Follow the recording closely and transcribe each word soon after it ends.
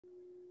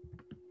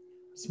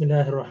بسم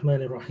الله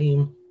الرحمن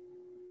الرحيم.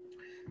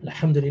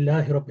 الحمد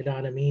لله رب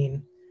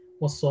العالمين،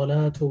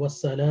 والصلاة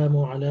والسلام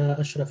على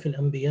أشرف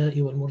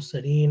الأنبياء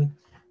والمرسلين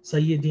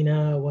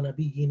سيدنا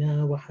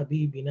ونبينا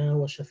وحبيبنا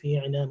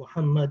وشفيعنا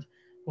محمد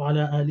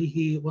وعلى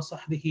آله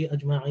وصحبه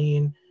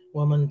أجمعين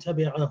ومن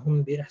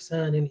تبعهم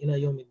بإحسان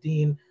إلى يوم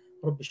الدين.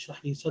 رب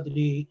اشرح لي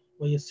صدري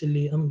ويسر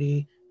لي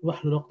أمري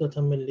واحلل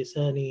عقدة من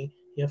لساني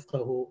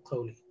يفقه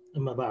قولي.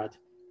 أما بعد.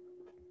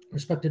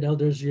 Respected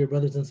elders, dear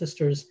brothers and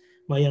sisters,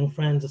 my young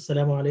friends,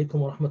 Assalamu alaikum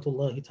wa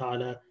rahmatullahi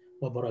ta'ala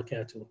wa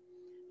barakatuh.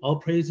 All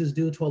praise is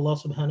due to Allah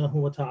subhanahu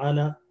wa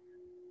ta'ala,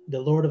 the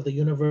Lord of the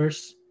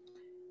universe,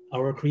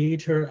 our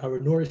creator, our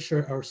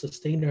nourisher, our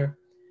sustainer,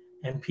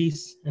 and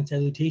peace and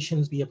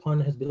salutations be upon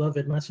his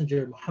beloved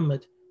messenger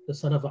Muhammad, the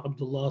son of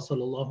Abdullah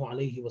sallallahu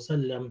alayhi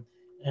wasallam,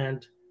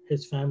 and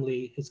his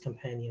family, his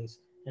companions,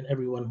 and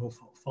everyone who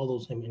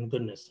follows him in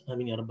goodness.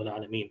 Ameen ya Rabbil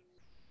Alameen.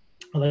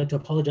 I'd like to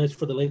apologize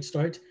for the late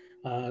start.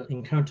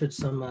 Encountered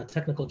some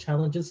technical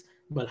challenges,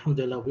 but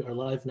alhamdulillah, we are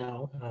live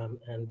now,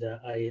 and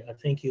I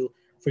thank you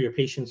for your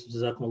patience.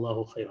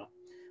 Jazakumullahu khairah.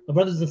 My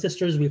brothers and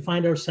sisters, we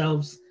find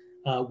ourselves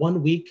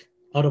 1 week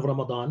out of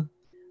Ramadan,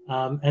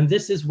 and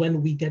this is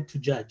when we get to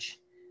judge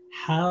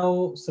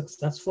how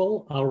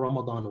successful our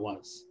Ramadan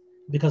was,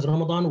 because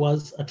Ramadan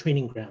was a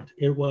training ground.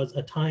 It was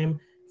a time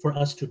for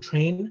us to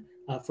train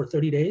for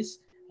 30 days,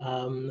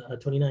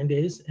 29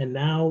 days, and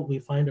now we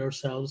find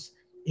ourselves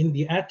in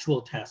the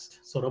actual test.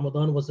 So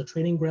Ramadan was a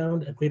training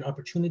ground, a great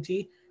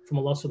opportunity from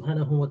Allah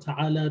subhanahu wa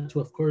ta'ala to,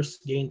 of course,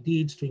 gain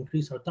deeds, to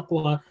increase our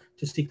taqwa,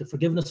 to seek the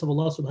forgiveness of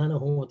Allah subhanahu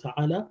wa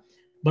ta'ala.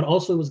 But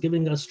also it was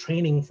giving us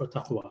training for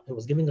taqwa. It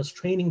was giving us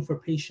training for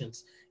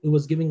patience. It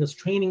was giving us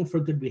training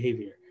for good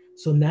behavior.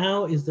 So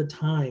now is the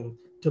time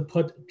to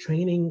put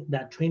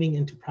that training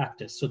into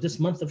practice. So this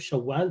month of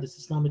Shawwal, this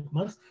Islamic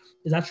month,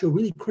 is actually a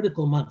really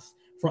critical month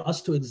for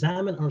us to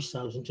examine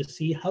ourselves and to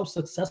see how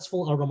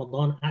successful our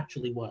Ramadan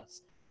actually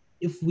was,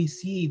 if we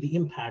see the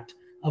impact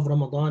of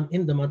Ramadan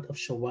in the month of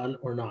Shawwal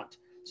or not.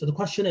 So the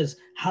question is,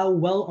 how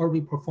well are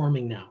we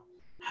performing now?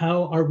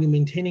 How are we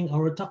maintaining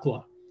our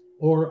taqwa?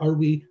 Or are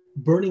we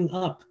burning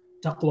up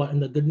taqwa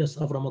and the goodness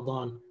of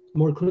Ramadan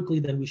more quickly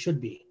than we should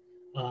be?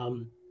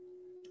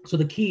 So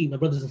the key, my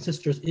brothers and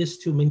sisters, is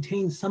to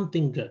maintain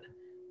something good,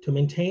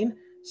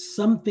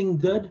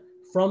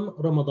 from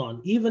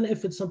Ramadan, even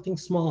if it's something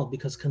small,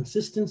 because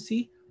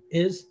consistency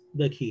is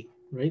the key,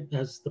 right?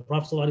 As the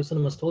Prophet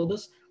ﷺ has told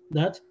us,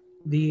 that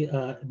the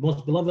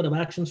most beloved of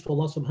actions to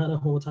Allah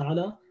subhanahu wa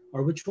ta'ala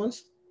are which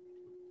ones?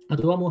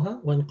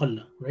 أدومها وإن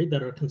قل, right?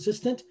 That are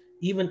consistent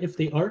even if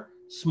they are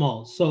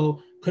small.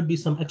 So could be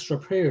some extra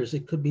prayers,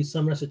 it could be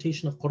some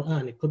recitation of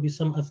Quran, it could be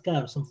some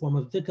adhkar, some form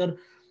of dhikr,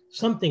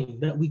 something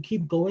that we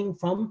keep going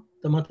from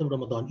the month of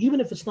Ramadan,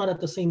 even if it's not at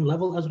the same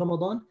level as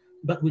Ramadan,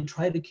 but we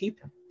try to keep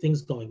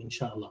things going,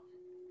 inshallah.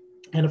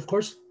 And of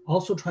course,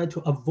 also try to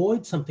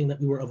avoid something that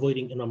we were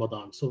avoiding in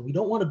Ramadan. So we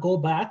don't want to go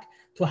back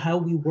to how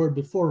we were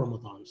before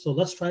Ramadan. So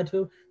let's try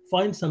to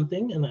find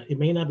something, and it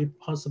may not be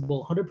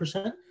possible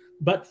 100%,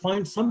 but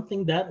find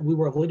something that we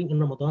were avoiding in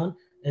Ramadan,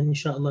 and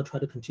inshallah try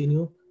to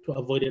continue to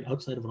avoid it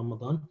outside of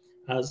Ramadan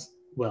as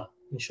well,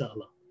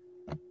 inshallah.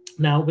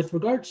 Now, with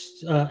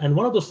regards, and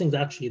one of those things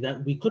actually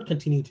that we could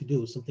continue to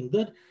do, something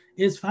good,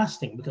 is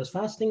fasting, because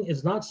fasting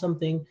is not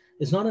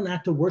an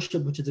act of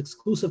worship which is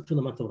exclusive to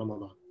the month of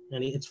Ramadan.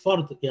 And it's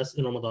fard, yes,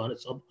 in Ramadan,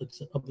 it's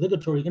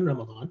obligatory in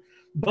Ramadan,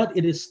 but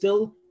it is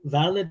still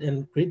valid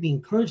and greatly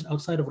encouraged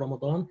outside of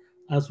Ramadan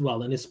as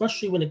well. And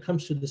especially when it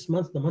comes to this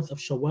month, the month of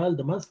Shawwal,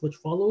 the month which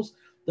follows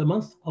the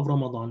month of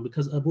Ramadan,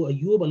 because Abu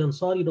Ayyub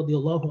al-Ansari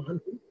radiallahu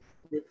anhu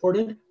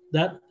reported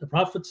that the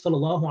Prophet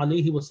sallallahu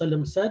alaihi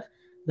wasallam said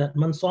that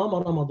man sama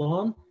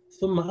Ramadan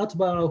thumma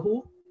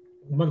atba'ahu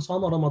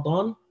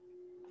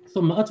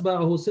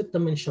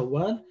sittan min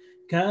Shawwal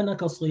kana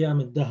ka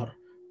siyam ad-dahr,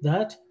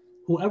 that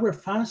whoever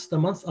fasts the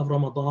month of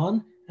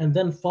Ramadan and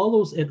then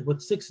follows it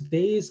with 6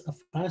 days of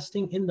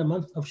fasting in the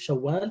month of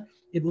Shawwal,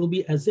 it will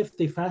be as if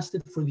they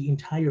fasted for the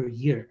entire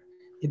year.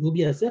 It will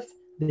be as if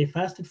they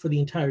fasted for the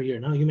entire year.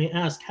 Now you may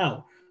ask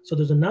how. So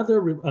there's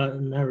another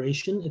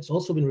narration, it's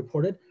also been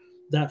reported,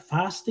 that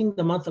fasting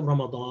the month of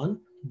Ramadan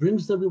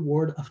brings the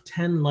reward of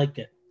 10 like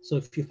it. So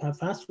if you have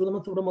fasted for the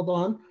month of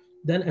Ramadan,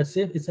 then it's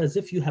as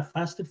if you have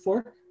fasted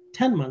for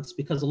 10 months,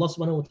 because Allah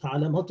subhanahu wa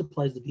ta'ala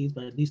multiplies the deeds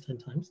by at least 10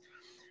 times.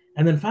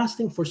 And then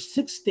fasting for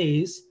 6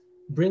 days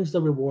brings the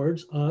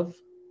rewards of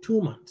 2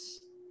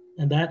 months.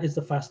 And that is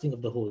the fasting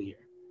of the whole year.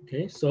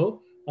 Okay,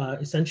 so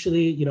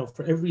essentially,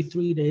 for every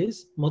 3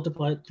 days,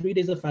 3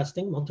 days of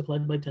fasting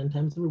multiplied by 10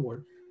 times the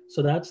reward.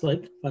 So that's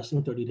like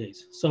fasting 30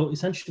 days. So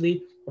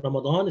essentially,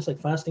 Ramadan is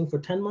like fasting for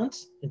 10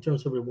 months in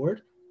terms of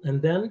reward.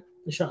 And then,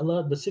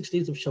 inshallah, the 6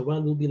 days of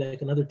Shawwal will be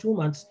like another 2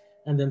 months,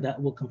 and then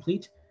that will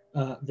complete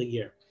the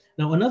year.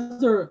 Now,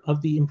 another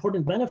of the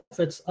important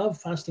benefits of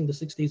fasting the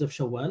 6 days of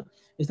Shawwal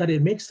is that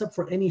it makes up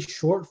for any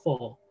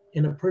shortfall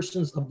in a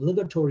person's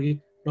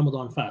obligatory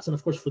Ramadan fast. And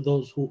of course, for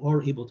those who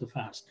are able to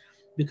fast,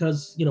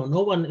 because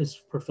no one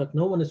is perfect,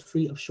 no one is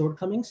free of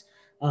shortcomings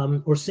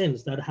or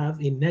sins that have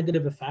a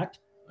negative effect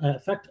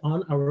effect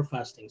on our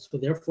fasting. So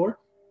therefore,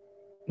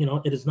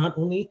 it is not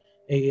only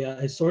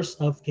a source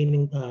of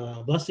gaining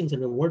blessings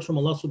and rewards from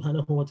Allah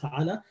subhanahu wa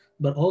ta'ala,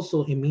 but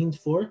also a means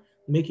for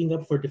making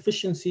up for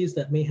deficiencies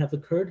that may have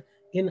occurred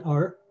in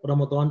our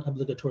Ramadan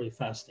obligatory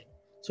fasting.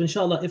 So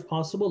inshallah, if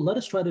possible, let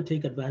us try to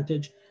take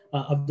advantage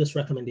of this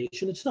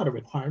recommendation. It's not a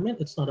requirement,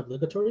 it's not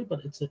obligatory, but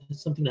it's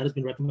something that has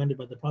been recommended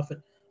by the Prophet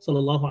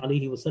sallallahu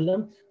alaihi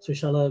wasallam. So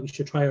inshallah, we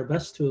should try our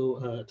best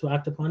to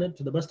act upon it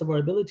to the best of our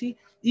ability.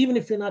 Even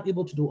if you're not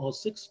able to do all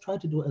 6, try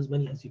to do as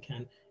many as you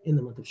can in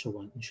the month of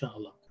Shawwal,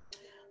 inshallah.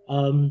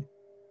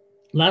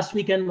 Last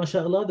weekend,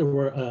 mashallah, there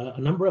were a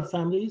number of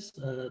families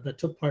that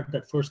took part,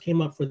 that first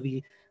came up for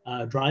the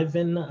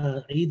drive-in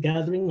Eid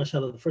gathering.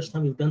 Mashallah, the first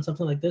time we've done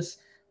something like this.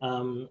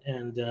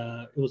 And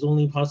it was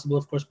only possible,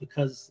 of course,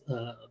 because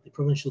the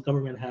provincial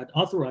government had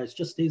authorized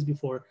just days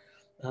before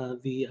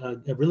the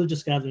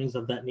religious gatherings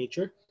of that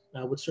nature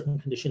with certain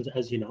conditions,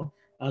 as you know.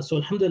 So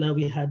alhamdulillah,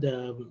 we had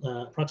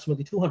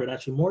approximately 200,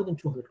 actually more than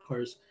 200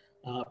 cars,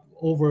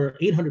 over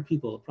 800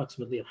 people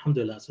approximately,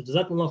 alhamdulillah. So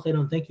jazakumullah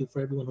khairan, thank you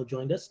for everyone who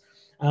joined us.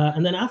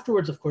 And then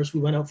afterwards, of course, we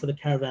went out for the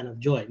Caravan of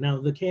Joy.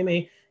 Now, the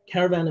KMA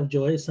Caravan of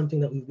Joy is something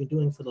that we've been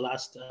doing for the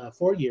last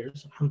 4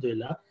 years,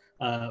 alhamdulillah.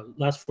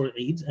 Last 4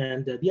 Eids,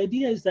 and the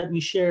idea is that we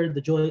share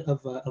the joy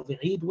of the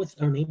Eid with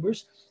our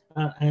neighbors,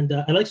 and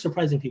I like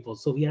surprising people,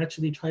 so we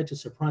actually try to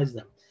surprise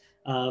them.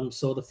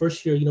 So the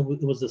first year,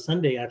 it was the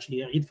Sunday,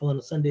 actually, Eid fell on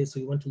a Sunday, so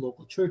we went to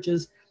local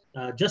churches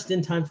just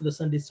in time for the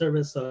Sunday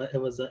service.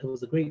 It was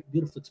a great,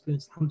 beautiful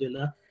experience,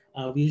 alhamdulillah.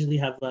 We usually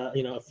have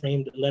a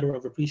framed letter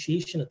of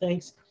appreciation and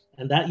thanks,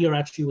 and that year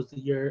actually was the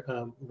year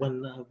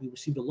when we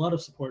received a lot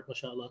of support,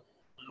 mashallah,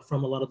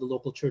 from a lot of the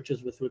local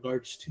churches with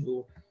regards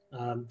to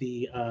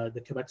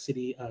the Quebec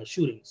City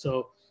shooting.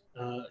 So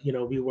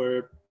we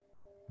were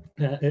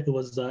it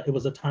was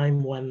a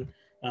time when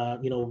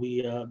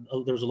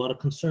there was a lot of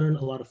concern,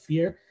 a lot of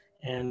fear,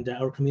 and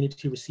our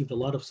community received a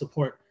lot of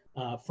support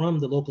from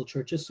the local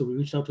churches. So we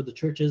reached out to the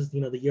churches.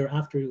 The year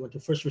after, we went to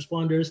first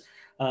responders,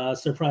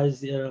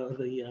 surprised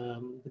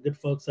the good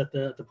folks at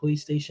the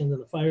police stations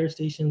and the fire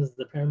stations,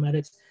 the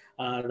paramedics.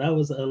 That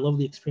was a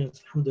lovely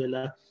experience,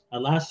 alhamdulillah.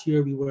 Last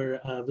year, we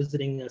were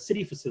visiting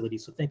city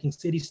facilities, so thanking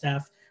city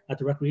staff at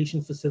the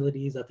recreation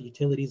facilities, at the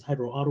utilities,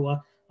 Hydro Ottawa,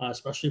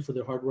 especially for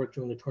their hard work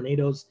during the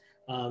tornadoes.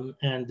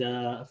 And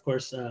of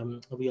course,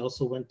 we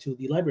also went to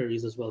the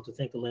libraries as well to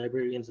thank the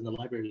librarians and the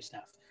library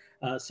staff.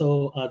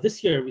 So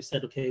this year we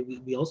said, okay,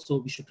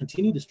 we should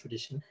continue this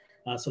tradition.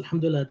 So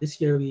alhamdulillah, this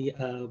year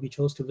we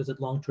chose to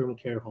visit long-term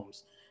care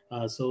homes.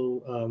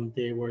 So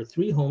there were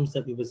 3 homes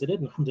that we visited,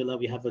 and alhamdulillah,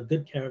 we have a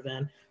good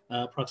caravan,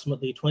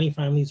 approximately 20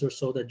 families or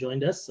so that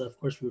joined us. Of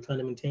course, we were trying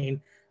to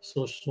maintain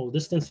social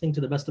distancing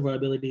to the best of our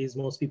abilities.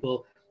 Most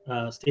people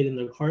stayed in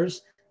their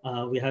cars.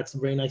 We had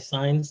some very nice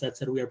signs that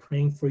said, "We are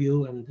praying for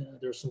you," and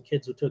there were some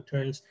kids who took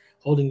turns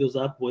holding those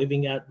up,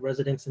 waving at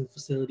residents in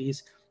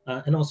facilities,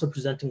 and also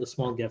presenting a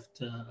small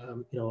gift,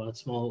 a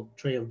small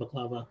tray of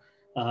baklava,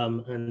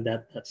 and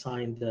that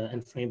signed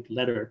and framed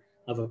letter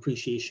of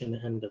appreciation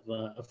and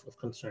of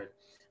concern.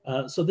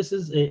 So this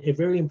is a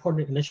very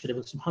important initiative,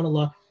 and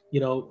subhanAllah,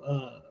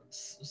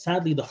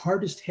 sadly, the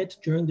hardest hit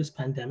during this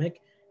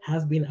pandemic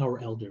have been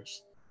our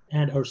elders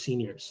and our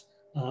seniors,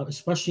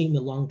 especially in the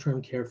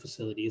long-term care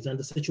facilities. And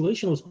the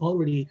situation was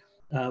already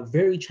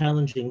very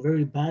challenging,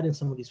 very bad in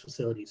some of these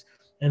facilities.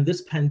 And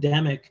this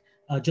pandemic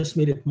just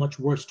made it much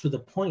worse, to the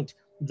point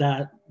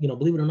that,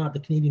 believe it or not, the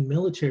Canadian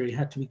military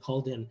had to be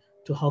called in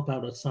to help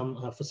out at some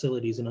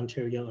facilities in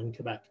Ontario and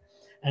Quebec.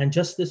 And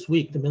just this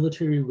week, the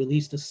military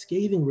released a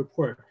scathing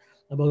report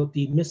about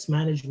the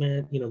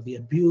mismanagement, the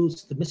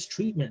abuse, the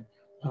mistreatment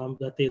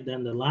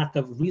the lack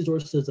of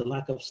resources, the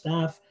lack of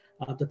staff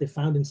that they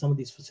found in some of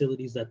these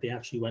facilities that they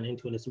actually went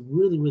into. And it's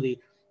really, really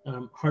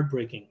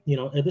heartbreaking.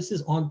 And this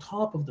is on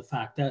top of the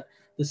fact that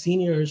the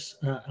seniors,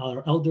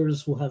 our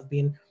elders who have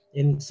been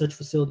in such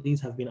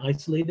facilities have been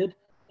isolated,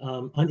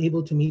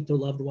 unable to meet their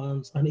loved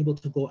ones, unable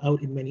to go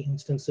out in many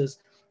instances.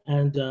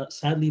 And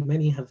sadly,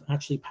 many have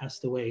actually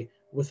passed away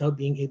without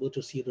being able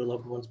to see their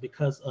loved ones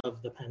because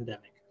of the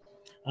pandemic.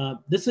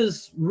 This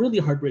is really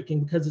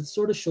heartbreaking because it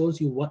sort of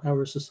shows you what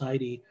our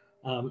society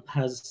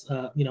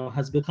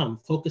has become,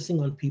 focusing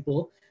on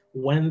people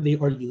when they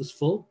are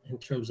useful in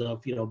terms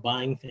of,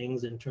 buying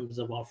things, in terms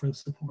of offering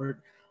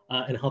support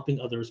and helping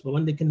others. But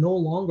when they can no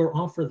longer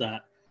offer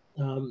that,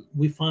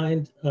 we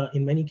find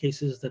in many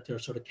cases that they're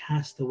sort of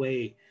cast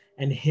away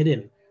and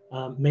hidden,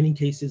 many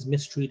cases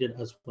mistreated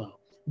as well.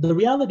 The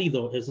reality,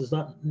 though, is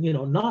that,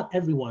 not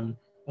everyone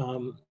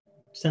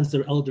sends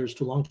their elders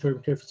to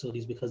long-term care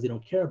facilities because they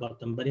don't care about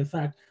them. But in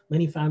fact,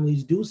 many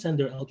families do send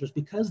their elders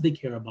because they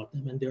care about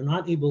them, and they're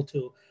not able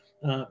to,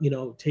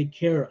 take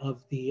care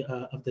of the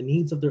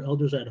needs of their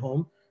elders at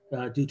home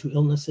due to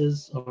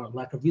illnesses or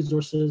lack of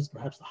resources,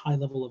 perhaps the high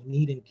level of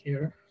need and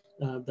care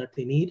that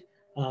they need.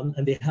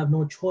 And they have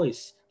no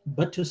choice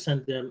but to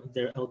send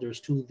their elders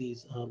to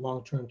these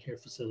long-term care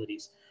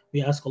facilities.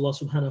 We ask Allah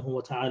subhanahu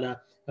wa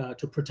ta'ala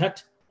to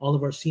protect all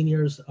of our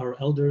seniors, our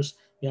elders,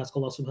 We ask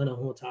Allah subhanahu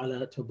wa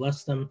ta'ala to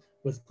bless them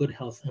with good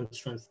health and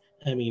strength.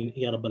 Ameen,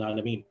 Ya Rabbal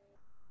Alameen.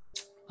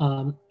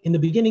 In the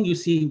beginning, you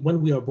see,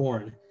 when we are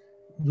born,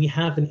 we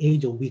have an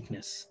age of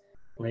weakness,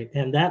 right?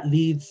 And that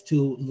leads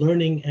to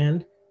learning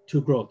and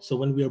to growth. So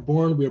when we are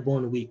born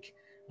weak.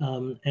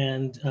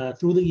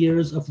 Through the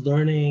years of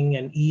learning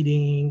and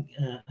eating,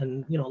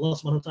 and Allah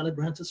subhanahu wa ta'ala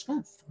grants us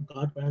strength.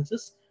 God grants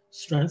us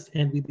strength,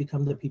 and we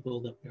become the people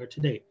that we are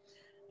today.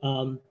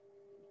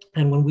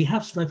 And when we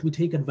have strength, we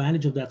take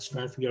advantage of that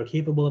strength. We are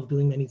capable of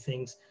doing many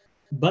things.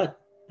 But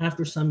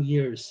after some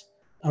years,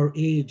 our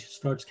age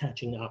starts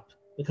catching up,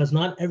 because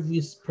not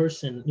every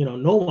person,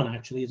 no one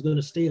actually is going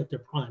to stay at their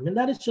prime. And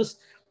that is just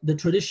the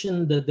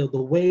tradition, the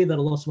way that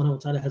Allah subhanahu wa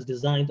ta'ala has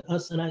designed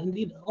us, and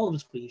indeed all of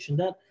his creation,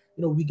 that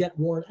we get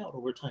worn out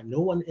over time. No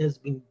one is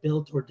being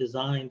built or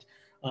designed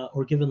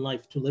or given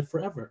life to live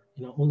forever.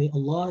 Only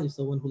Allah is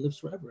the one who lives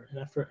forever. And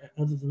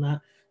other than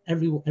that,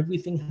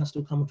 everything has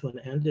to come to an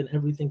end, and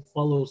everything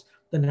follows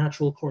the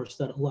natural course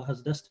that Allah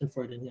has destined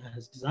for it and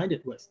has designed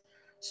it with.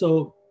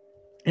 So,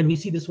 and we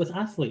see this with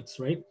athletes,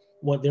 right?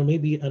 There may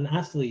be an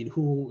athlete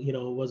who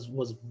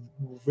was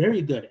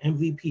very good,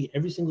 MVP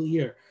every single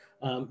year.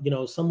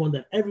 Someone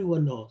that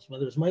everyone knows,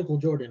 whether it's Michael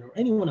Jordan or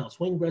anyone else,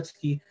 Wayne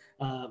Gretzky,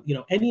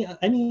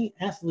 any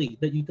athlete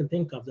that you can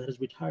think of that is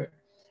retired.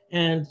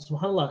 And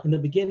subhanAllah, in the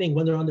beginning,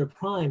 when they're on their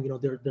prime,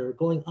 they're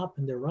going up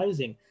and they're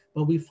rising.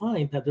 But we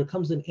find that there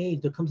comes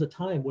a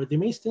time where they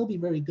may still be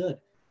very good,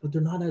 but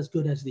they're not as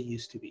good as they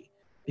used to be,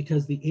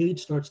 because the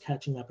age starts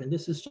catching up. And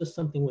this is just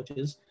something which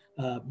is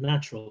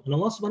natural. And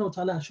Allah subhanahu wa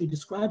ta'ala actually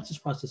describes this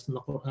process in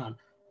the Quran.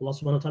 Allah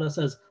subhanahu wa ta'ala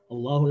says,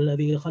 Allahu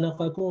alladhi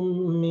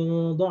khalaqakum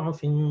min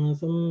da'afin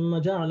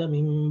thumma ja'ala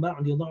min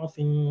ba'di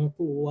da'afin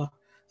quwwah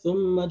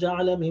thumma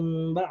ja'ala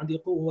min ba'di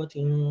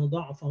quwwatin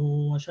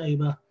da'afan wa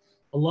shaybah.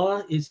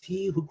 Allah is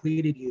He who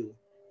created you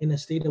in a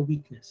state of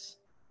weakness,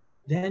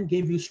 then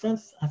gave you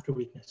strength after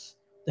weakness,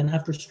 then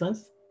after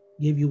strength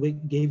gave you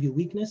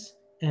weakness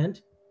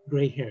and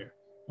gray hair.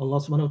 Allah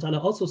subhanahu wa ta'ala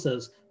also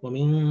says,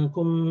 وَمِنكُم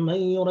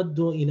مَّن يُرَدُّ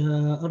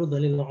إِلَىٰ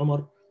أَرْذَلِ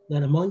الْعُمَرِ.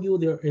 Then among you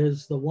there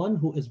is the one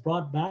who is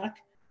brought back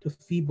to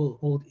feeble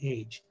old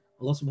age.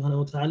 Allah subhanahu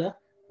wa ta'ala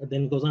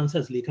then goes on and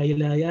says, لِكَيْ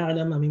لَا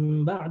يَعْلَمَ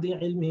مِن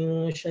بَعْدِ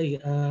عِلْمٍ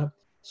شَيْئًا.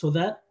 So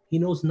that he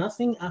knows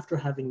nothing after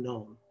having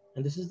known.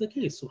 And this is the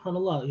case,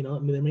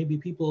 subhanAllah. There may be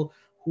people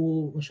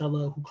who,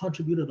 mashallah, who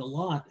contributed a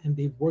lot, and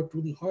they've worked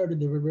really hard,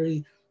 and they were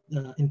very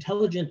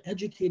intelligent,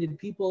 educated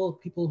people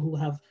who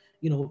have,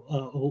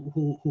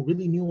 who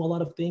really knew a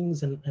lot of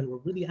things and were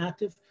really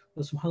active.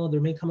 But subhanAllah, there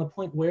may come a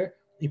point where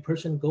a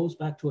person goes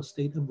back to a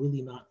state of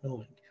really not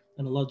knowing.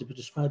 And Allah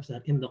describes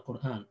that in the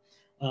Quran.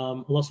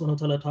 Allah subhanahu wa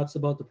ta'ala talks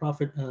about the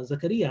Prophet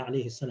Zakaria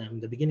alayhi salam,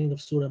 the beginning of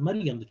Surah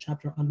Maryam, the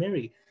chapter on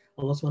Mary.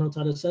 Allah subhanahu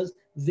wa ta'ala says,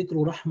 ذِكْرُ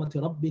رَحْمَةِ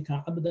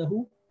رَبِّكَ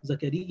عَبْدَهُ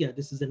Zakaria.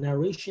 This is the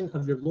narration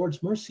of your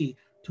Lord's mercy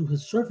to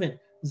his servant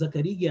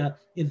Zakaria.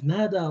 إِذْ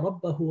نَادَى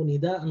رَبَّهُ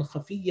نِدَاءً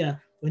خَفِيًّا.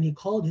 When he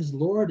called his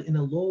Lord in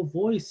a low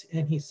voice,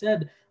 and he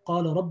said,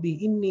 قَالَ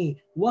رَبِّي إِنِّي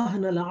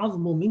وَهْنَ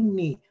الْعَظْمُ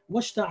مِنِّي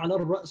وَاشْتَعَلَ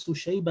الرَّأْسُ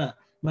شَيْبًا.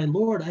 My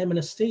Lord, I am in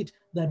a state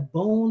that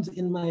bones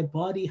in my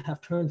body have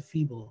turned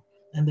feeble,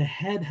 and the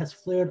head has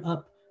flared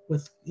up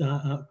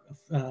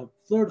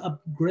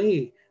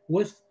gray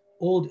with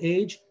old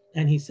age.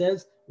 And he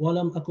says,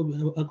 وَلَمْ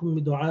أَكُمْ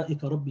بِدُعَائِكَ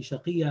رَبِّ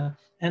شَقِيًّا.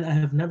 And I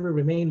have never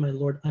remained, my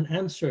Lord,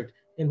 unanswered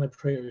in my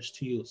prayers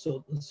to you.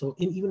 So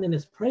even in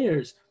his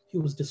prayers, he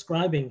was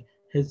describing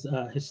his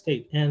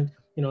state. And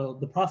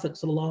the Prophet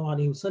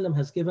ﷺ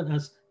has given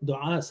us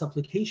dua,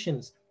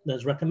 supplications,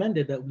 that's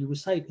recommended that we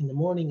recite in the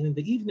morning and in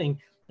the evening,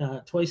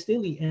 twice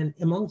daily. And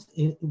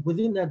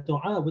within that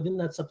dua, within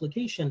that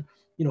supplication,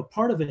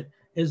 part of it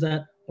is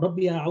that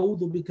Rabbi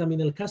a'udhu bika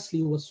min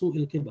al-kasli wa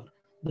su'il kibar.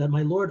 That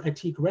my Lord, I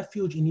take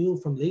refuge in you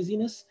from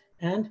laziness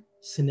and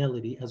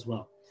senility as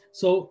well.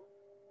 So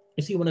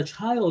you see, when a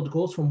child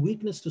goes from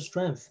weakness to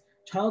strength,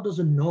 child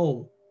doesn't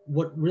know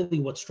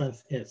what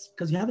strength is,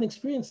 because you haven't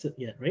experienced it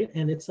yet, right?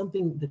 And it's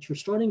something that you're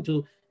starting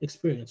to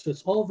experience. So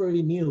it's all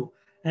very new,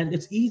 and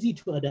it's easy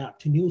to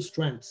adapt to new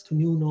strengths, to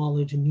new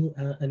knowledge, and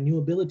new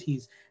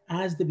abilities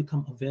as they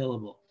become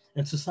available.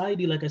 And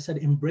society, like I said,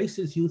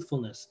 embraces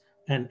youthfulness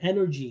and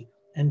energy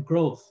and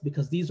growth,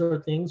 because these are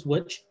things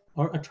which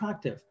are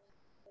attractive.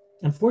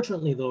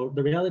 Unfortunately, though,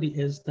 the reality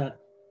is that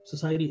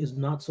society is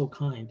not so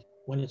kind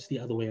when it's the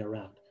other way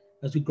around.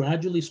 As we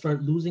gradually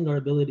start losing our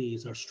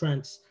abilities, our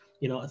strengths,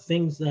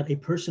 things that a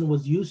person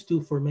was used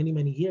to for many,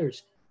 many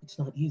years, it's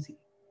not easy.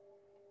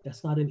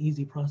 That's not an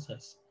easy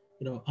process.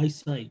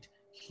 Eyesight,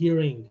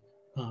 hearing,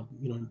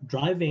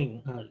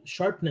 driving,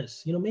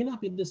 sharpness, may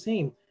not be the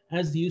same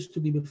as they used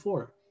to be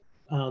before.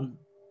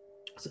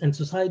 And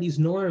society's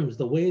norms,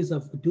 the ways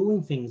of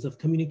doing things, of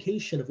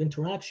communication, of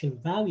interaction,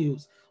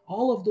 values,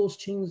 all of those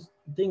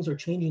things are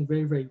changing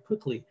very, very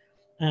quickly.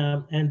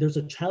 And there's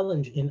a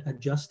challenge in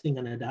adjusting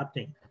and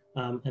adapting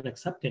and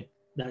accepting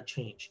that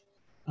change.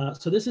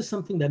 So this is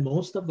something that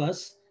most of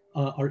us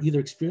are either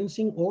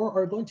experiencing or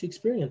are going to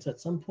experience at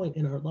some point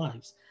in our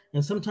lives.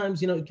 And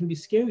sometimes, it can be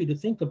scary to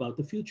think about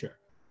the future,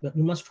 but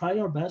we must try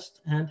our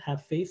best and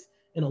have faith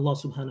in Allah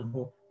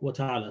subhanahu wa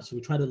ta'ala. So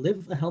we try to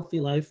live a healthy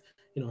life,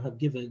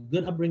 give a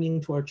good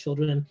upbringing to our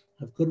children,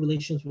 have good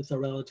relations with our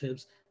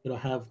relatives,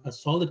 have a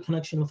solid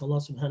connection with Allah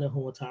subhanahu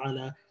wa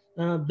ta'ala.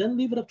 Then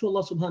leave it up to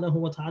Allah subhanahu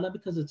wa ta'ala,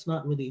 because it's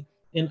not really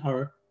in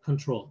our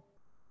control.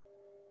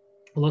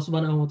 Allah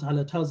subhanahu wa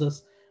ta'ala tells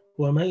us,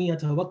 وَمَن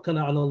يَتَوَكَّلَ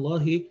عَلَى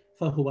اللَّهِ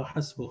فَهُوَ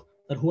حَسْبُهُ,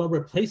 that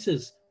whoever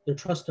places their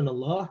trust in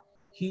Allah,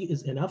 He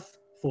is enough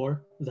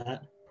for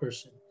that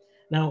person.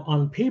 Now,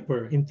 on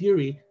paper, in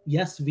theory,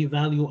 yes, we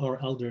value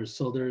our elders.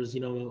 So there's,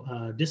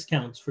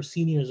 discounts for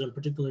seniors on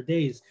particular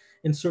days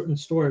in certain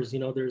stores.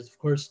 There's, of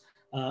course,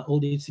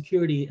 old age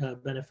security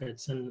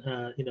benefits and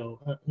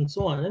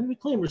so on. And we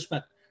claim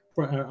respect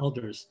for our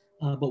elders.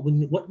 But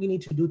what we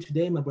need to do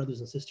today, my brothers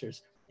and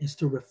sisters, is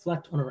to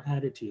reflect on our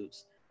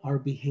attitudes, our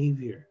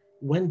behavior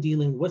when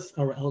dealing with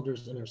our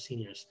elders and our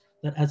seniors.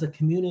 That as a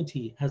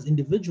community, as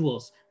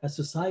individuals, as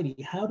society,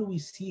 how do we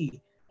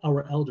see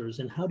our elders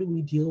and how do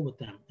we deal with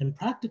them? And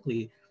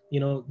practically,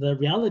 the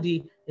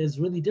reality is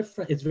really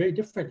different. It's very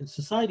different in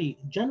society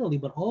generally,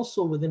 but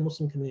also within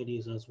Muslim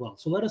communities as well.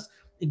 So let us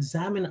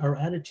examine our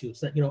attitudes.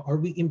 That, are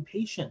we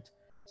impatient?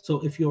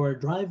 So if you are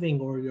driving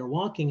or you're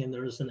walking and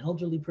there's an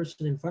elderly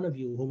person in front of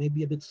you who may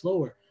be a bit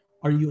slower,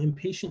 are you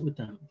impatient with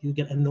them? Do you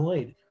get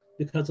annoyed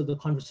because of the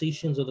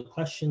conversations or the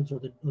questions or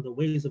the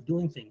ways of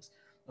doing things?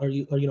 Are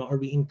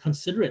we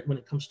inconsiderate when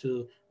it comes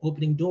to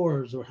opening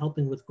doors or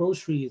helping with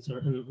groceries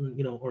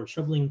or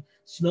shoveling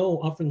snow,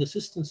 offering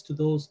assistance to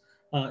those,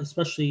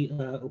 especially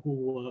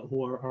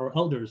who are our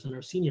elders and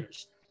our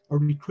seniors? Are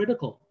we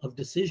critical of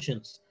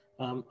decisions,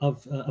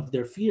 of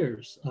their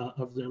fears,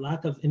 of their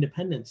lack of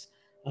independence?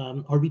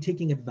 Are we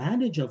taking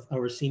advantage of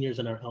our seniors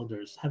and our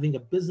elders, having a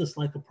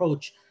business-like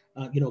approach,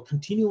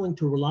 continuing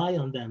to rely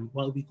on them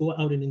while we go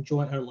out and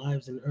enjoy our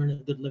lives and earn a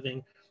good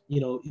living,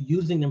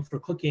 using them for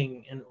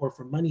cooking or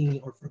for money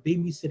or for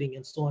babysitting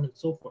and so on and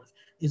so forth?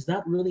 Is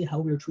that really how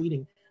we're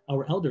treating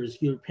our elders?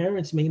 Your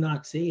parents may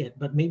not say it,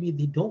 but maybe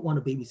they don't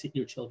want to babysit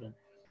your children,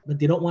 but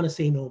they don't want to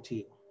say no to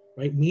you,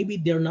 right? Maybe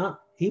they're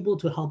not able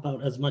to help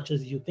out as much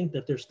as you think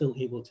that they're still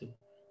able to.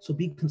 So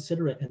be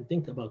considerate and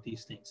think about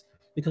these things,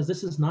 because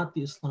this is not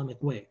the Islamic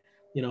way.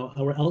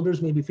 Our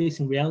elders may be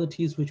facing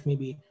realities which may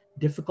be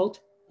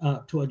difficult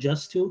to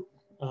adjust to.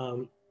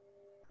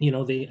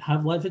 They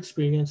have life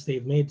experience,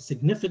 they've made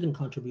significant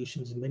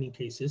contributions in many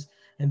cases,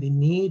 and they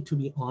need to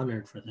be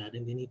honored for that,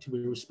 and they need to be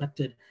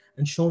respected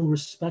and shown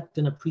respect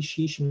and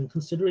appreciation and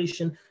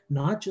consideration,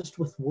 not just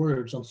with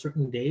words on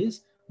certain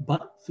days,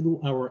 but through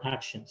our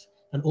actions.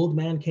 An old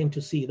man came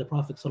to see the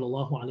Prophet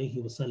sallallahu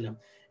alaihi wasallam,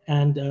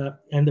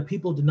 and the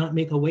people did not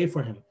make a way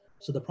for him.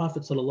 So the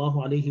Prophet sallallahu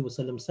alaihi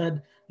wasallam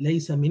said,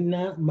 "Laysa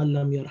minna man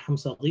lam yarham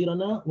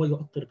saghirana wa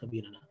yu'aqqir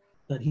kabirana,"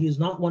 that he is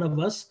not one of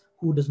us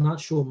who does not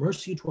show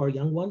mercy to our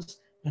young ones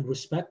and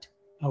respect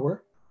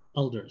our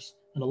elders.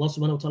 And Allah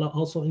subhanahu wa ta'ala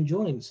also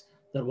enjoins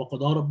that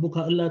وَقَضَى رَبُّكَ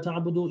أَلَّا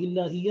تَعْبُدُوا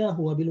إِلَّا إِيَّاهُ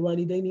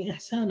وَبِالْوَالِدَيْنِ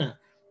إِحْسَانًا.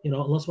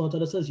 Allah subhanahu wa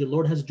ta'ala says, your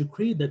Lord has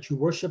decreed that you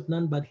worship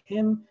none but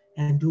Him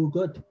and do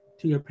good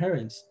to your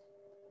parents.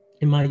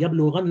 إِمَّا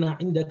يَبْلُغَنَّ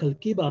عِنْدَكَ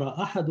الْكِبَرَ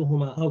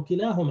أَحَدُهُمَا أَوْ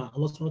كِلَاهُمَا.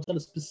 Allah subhanahu wa ta'ala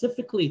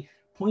specifically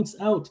points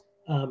out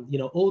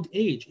old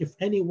age. If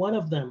any one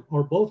of them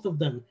or both of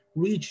them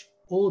reach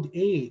old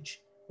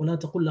age, وَلَا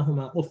تَقُلْ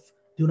لَهُمَا أُفٍّ.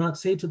 Do not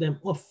say to them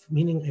uff,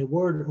 meaning a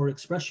word or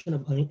expression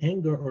of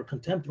anger or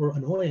contempt or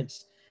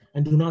annoyance,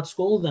 and do not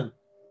scold them.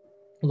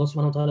 Allah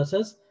subhanahu wa ta'ala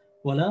says,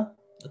 وَلَا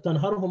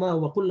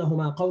تَنْهَرْهُمَا وَقُلْ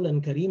لَهُمَا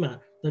قَوْلًا كَرِيمًا.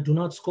 That do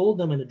not scold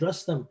them and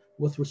address them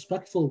with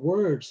respectful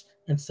words,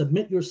 and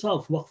submit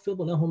yourself. وَاخْفِضْ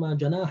لَهُمَا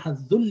جَنَاحَ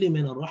الذُّلِّ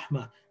مِنَ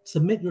الرَّحْمَةِ.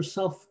 Submit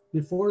yourself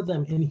before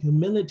them in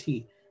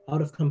humility,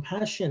 out of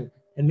compassion,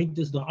 and make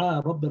this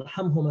dua, رَبِّ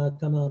ارْحَمْهُمَا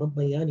كَمَا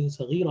رَبَّيَانِي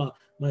صَغِيرًا.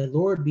 My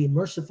Lord, be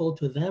merciful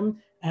to them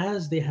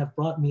as they have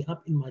brought me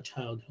up in my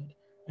childhood.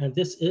 And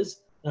this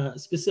is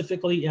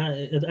specifically,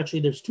 actually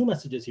there's two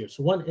messages here.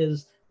 So one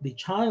is the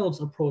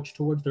child's approach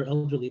towards their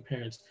elderly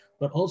parents,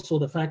 but also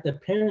the fact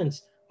that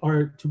parents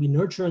are to be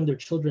nurturing their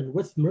children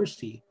with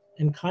mercy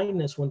and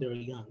kindness when they're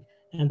young.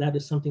 And that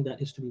is something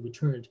that is to be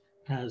returned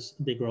as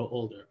they grow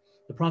older.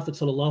 The Prophet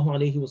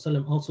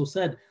ﷺ also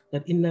said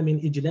that inna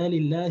min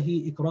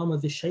ijlalillahi ikrama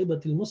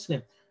dhishaybatil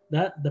muslim,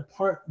 that the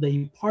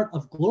part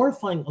of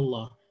glorifying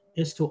Allah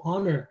is to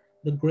honor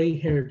the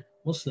gray-haired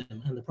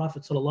Muslim. And the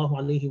Prophet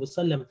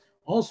ﷺ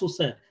also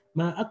said,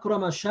 "Ma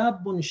akrama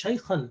shabun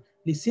shaykhan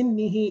li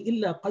sinnihi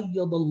illa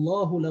qayyada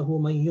Allahu lahu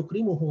man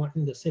yukrimuhu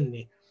 'inda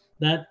sinni."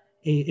 That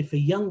if a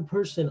young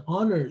person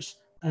honors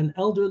an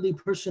elderly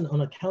person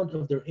on account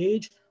of their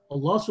age,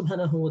 Allah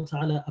subhanahu wa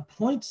ta'ala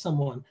appoints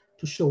someone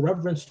to show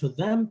reverence to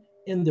them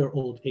in their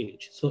old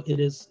age. So it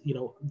is,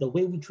 the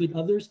way we treat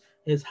others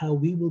is how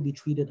we will be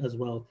treated as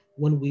well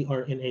when we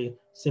are in a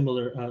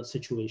similar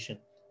situation.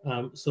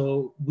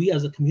 So we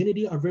as a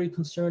community are very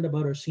concerned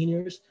about our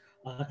seniors,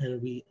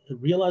 and we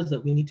realize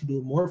that we need to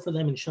do more for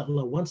them.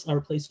 Inshallah, once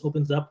our place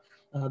opens up,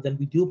 then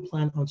we do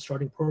plan on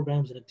starting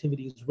programs and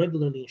activities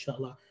regularly,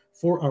 inshallah,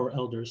 for our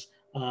elders.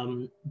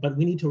 But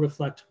we need to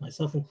reflect,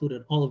 myself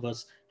included, all of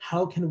us,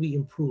 how can we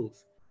improve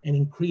and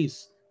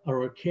increase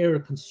our care,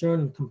 concern,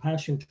 and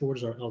compassion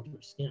towards our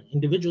elders,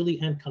 individually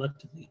and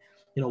collectively.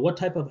 What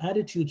type of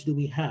attitudes do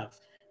we have,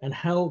 and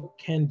how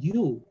can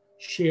you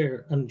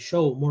share and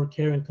show more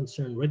care and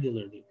concern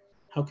regularly?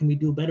 How can we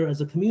do better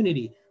as a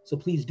community? So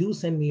please do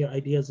send me your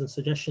ideas and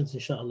suggestions,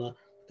 inshallah,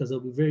 because I'll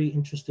be very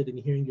interested in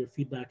hearing your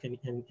feedback and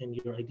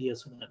your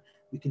ideas so that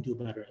we can do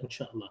better,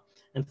 inshallah.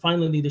 And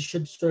finally, this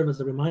should serve as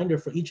a reminder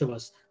for each of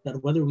us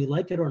that whether we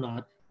like it or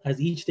not, as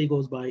each day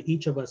goes by,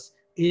 each of us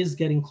is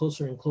getting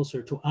closer and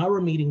closer to our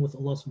meeting with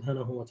Allah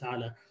subhanahu wa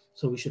ta'ala.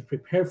 So we should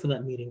prepare for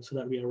that meeting so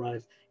that we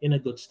arrive in a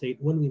good state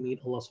when we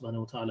meet Allah subhanahu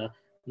wa ta'ala,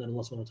 and then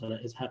Allah subhanahu wa ta'ala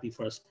is happy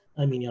for us.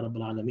 Ameen ya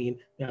Rabbil Alameen.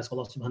 We ask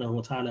Allah subhanahu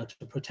wa ta'ala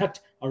to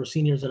protect our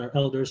seniors and our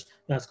elders.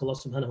 We ask Allah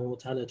subhanahu wa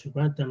ta'ala to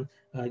grant them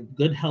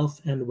good health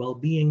and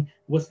well-being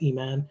with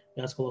Iman.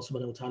 We ask Allah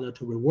subhanahu wa ta'ala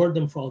to reward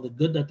them for all the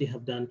good that they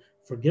have done,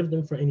 forgive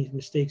them for any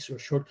mistakes or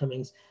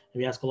shortcomings.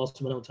 And we ask Allah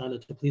subhanahu wa ta'ala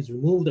to please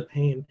remove the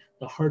pain,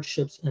 the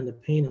hardships, and the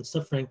pain and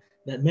suffering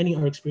that many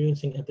are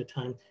experiencing at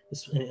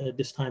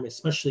this time,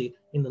 especially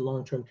in the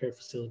long-term care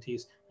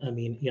facilities.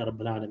 Ameen ya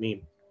Rabbil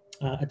Alameen.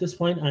 At this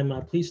point, I'm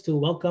pleased to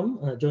welcome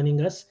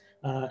joining us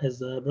is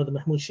Brother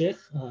Mahmoud Sheikh,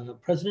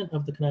 President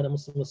of the Canada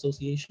Muslim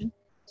Association.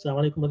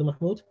 Assalamu alaikum, Brother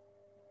Mahmoud.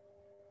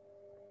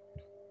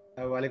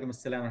 Wa alaikum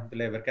assalam wa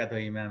rahmatullahi wa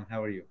barakatuh, Imam.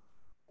 How are you?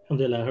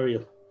 Alhamdulillah, how are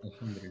you?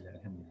 Alhamdulillah,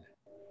 alhamdulillah.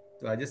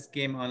 So I just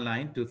came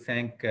online to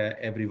thank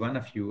every one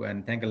of you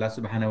and thank Allah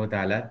subhanahu wa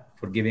ta'ala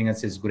for giving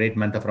us His great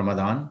month of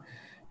Ramadan.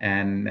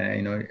 And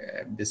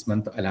this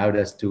month allowed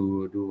us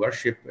to do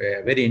worship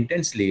very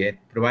intensely. It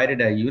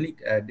provided a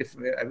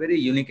very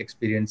unique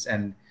experience,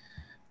 and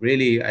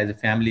really, as a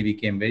family,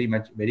 became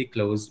very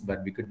close.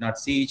 But we could not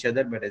see each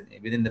other. But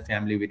within the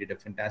family, we did a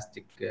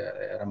fantastic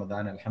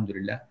Ramadan,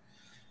 alhamdulillah.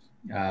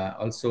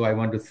 Also, I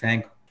want to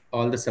thank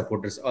all the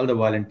supporters, all the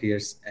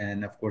volunteers,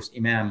 and of course,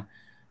 Imam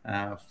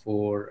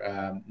for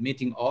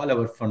meeting all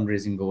our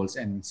fundraising goals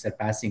and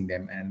surpassing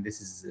them. And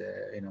this is,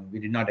 we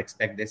did not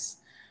expect this.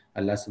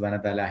 Allah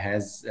subhanahu wa ta'ala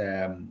has,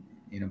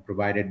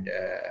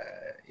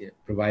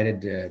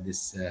 provided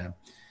this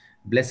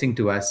blessing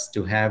to us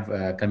to have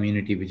a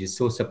community which is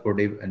so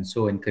supportive and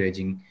so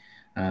encouraging.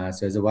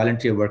 So as a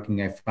volunteer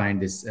working, I find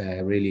this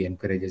really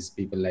encourages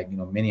people like,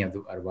 many of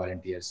our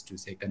volunteers to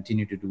say,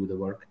 continue to do the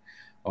work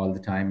all the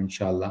time,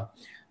 inshallah.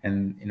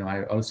 And,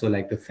 I also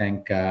like to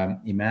thank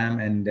Imam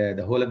and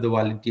the whole of the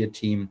volunteer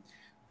team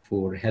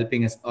for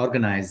helping us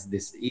organize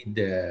this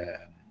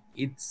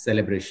Eid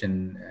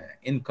celebration,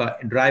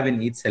 drive-in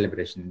Eid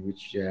celebration,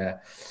 which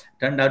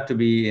turned out to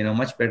be,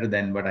 much better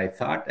than what I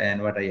thought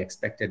and what I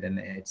expected. And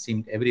it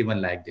seemed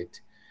everyone liked it.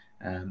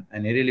 And I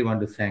really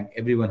want to thank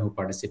everyone who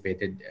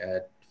participated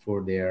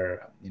for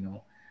their,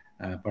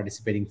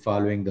 participating,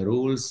 following the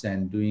rules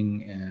and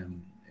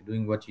doing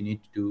what you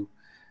need to do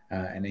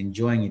and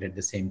enjoying it at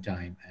the same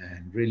time.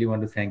 And really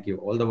want to thank you,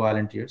 all the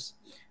volunteers.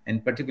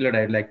 In particular,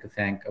 I'd like to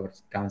thank our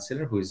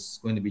counselor who is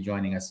going to be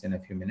joining us in a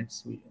few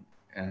minutes.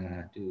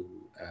 To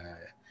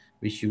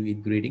wish you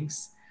Eid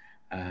greetings,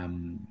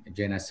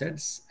 Jenna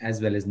Suds, as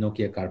well as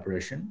Nokia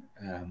Corporation.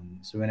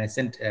 So when I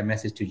sent a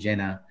message to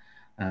Jenna,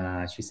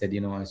 she said,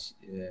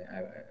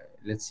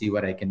 let's see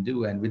what I can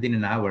do. And within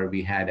an hour,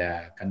 we had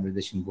a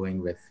conversation going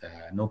with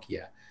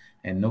Nokia,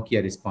 and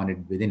Nokia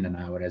responded within an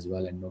hour as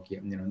well. And Nokia,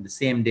 the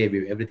same day,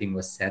 everything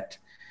was set,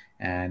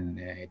 and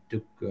it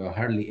took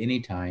hardly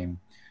any time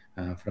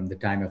from the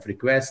time of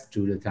request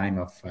to the time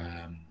of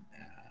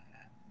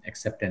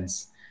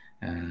acceptance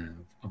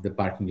of the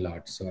parking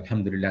lot. So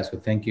alhamdulillah. So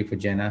thank you for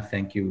Jenna.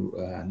 Thank you,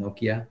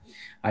 Nokia.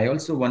 I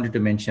also wanted to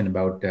mention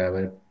about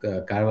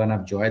Caravan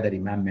of Joy that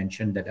Imam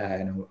mentioned, that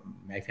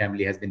my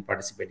family has been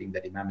participating,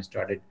 that Imam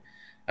started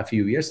a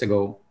few years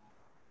ago.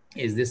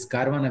 Is this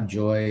Caravan of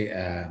Joy,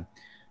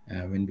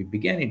 when we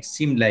began, it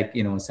seemed like,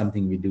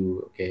 something we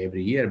do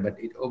every year, but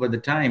over the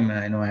time,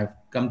 I have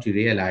come to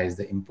realize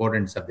the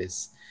importance of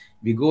this.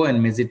 We go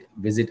and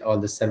visit all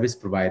the service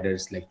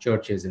providers like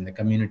churches and the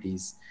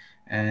communities.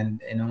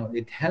 And,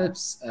 it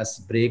helps us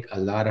break a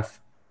lot of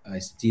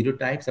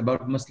stereotypes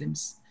about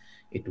Muslims.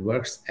 It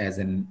works as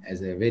a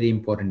very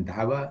important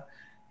dawah.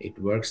 It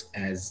works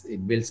as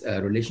it builds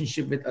a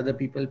relationship with other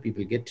people.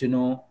 People get to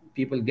know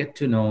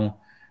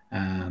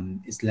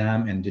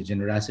Islam and the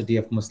generosity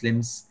of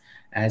Muslims,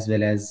 as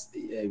well as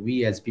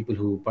we as people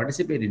who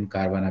participate in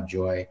Caravan of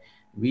Joy,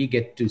 we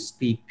get to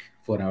speak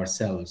for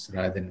ourselves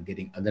rather than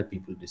getting other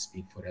people to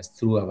speak for us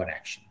through our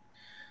action.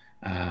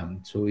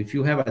 So if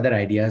you have other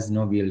ideas,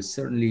 we'll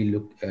certainly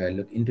look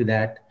into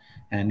that.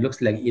 And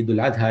looks like Eid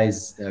al-Adha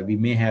is, we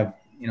may have,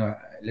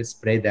 let's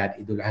pray that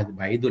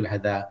by Eid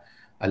al-Adha,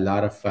 a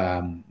lot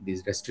of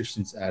these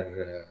restrictions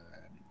are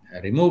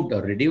removed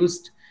or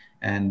reduced,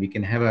 and we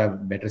can have a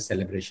better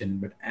celebration.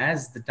 But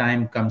as the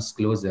time comes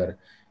closer,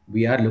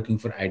 we are looking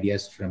for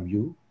ideas from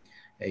you.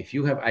 If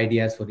you have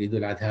ideas for Eid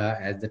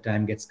al-Adha as the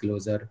time gets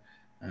closer,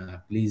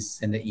 please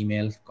send an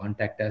email,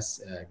 contact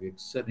us. We'd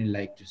certainly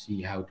like to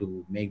see how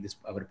to make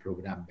our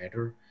program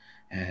better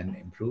and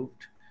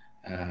improved.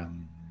 I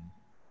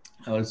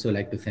also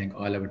like to thank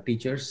all our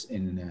teachers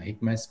in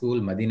Hikmah School,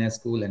 Madina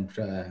School, and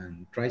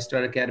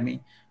TriStar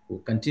Academy who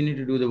continue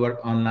to do the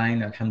work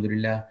online,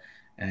 alhamdulillah,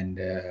 and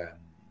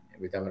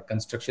with our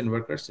construction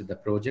workers, the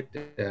project,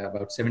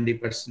 about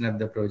 70% of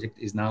the project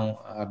is now,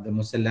 the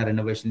Musalla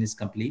renovation is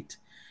complete.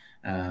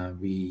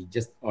 We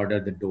just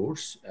ordered the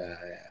doors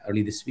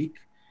early this week,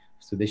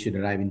 so they should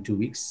arrive in 2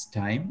 weeks'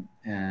 time.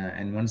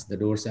 And once the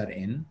doors are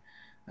in,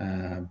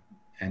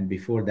 and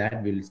before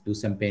that, we'll do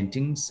some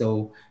painting.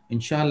 So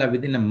inshallah,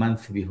 within a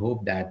month, we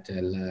hope that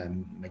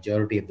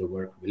majority of the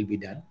work will be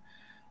done.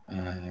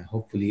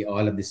 Hopefully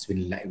all of this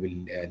will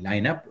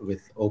line up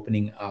with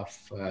opening of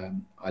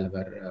all of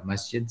our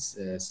masjids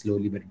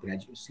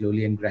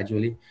slowly and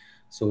gradually.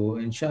 So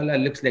inshallah,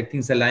 it looks like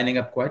things are lining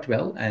up quite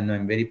well, and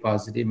I'm very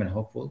positive and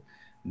hopeful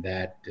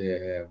that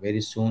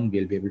very soon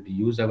we'll be able to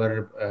use our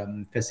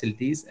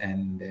facilities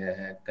and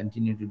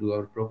continue to do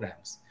our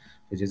programs.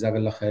 So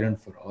Jazakallah khairan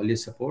for all your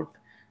support,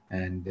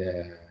 and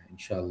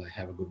inshallah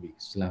have a good week.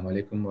 Assalamu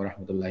alaikum wa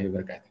rahmatullahi wa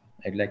barakatuh.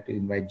 I'd like to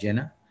invite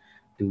Jenna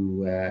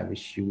to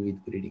wish you Eid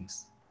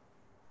greetings.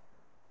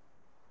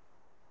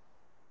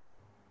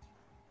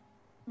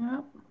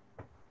 Yep.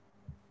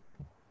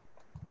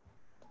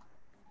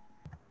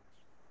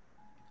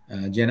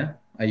 Jenna,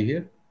 are you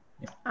here?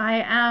 Yeah. I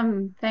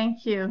am.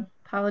 Thank you.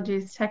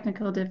 Apologies,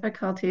 technical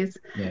difficulties.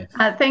 Yes.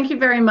 Thank you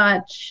very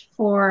much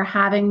for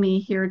having me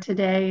here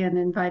today and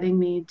inviting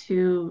me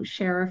to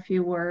share a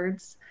few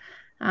words.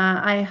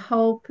 I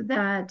hope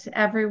that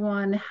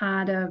everyone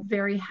had a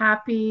very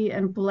happy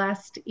and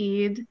blessed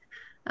Eid.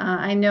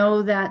 I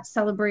know that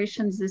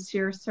celebrations this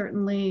year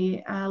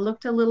certainly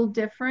looked a little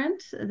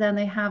different than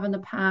they have in the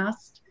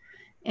past.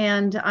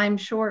 And I'm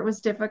sure it was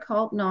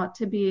difficult not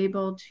to be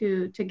able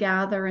to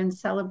gather and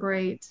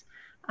celebrate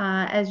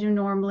as you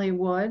normally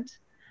would.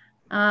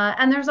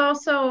 And there's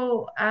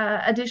also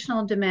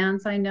additional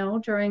demands, I know,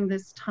 during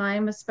this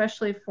time,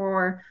 especially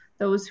for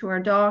those who are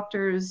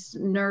doctors,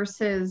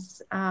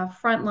 nurses,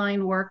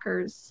 frontline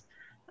workers,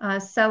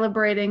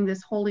 celebrating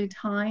this holy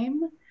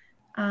time,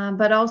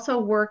 but also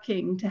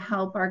working to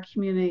help our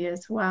community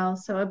as well.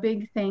 So a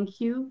big thank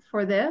you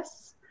for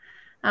this.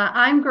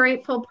 I'm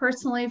grateful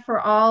personally for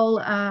all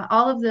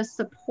of the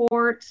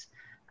support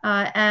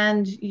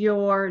and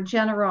your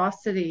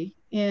generosity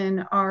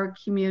in our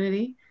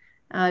community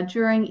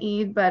during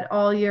Eid, but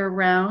all year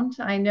round.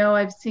 I know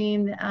I've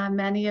seen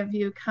many of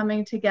you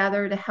coming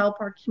together to help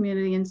our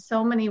community in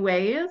so many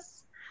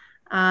ways.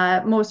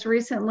 Most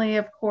recently,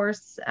 of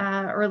course,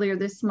 earlier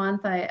this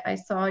month, I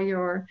saw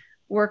your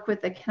work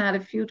with the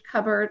Canada Food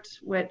Cupboard,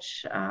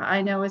 which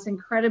I know is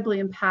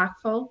incredibly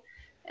impactful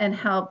and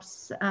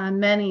helps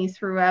many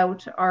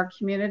throughout our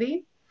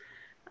community.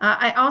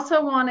 I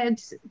also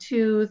wanted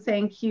to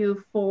thank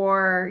you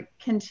for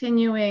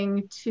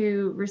continuing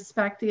to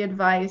respect the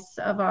advice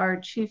of our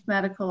Chief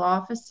Medical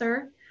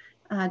Officer,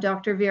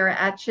 Dr. Vera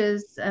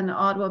Etches, and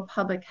Ottawa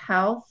Public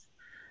Health.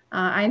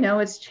 I know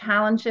it's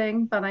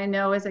challenging, but I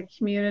know as a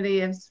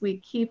community, as we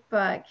keep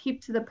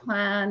to the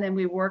plan and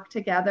we work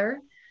together,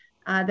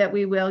 that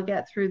we will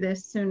get through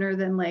this sooner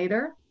than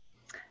later.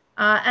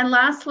 And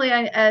lastly,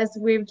 as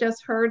we've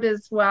just heard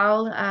as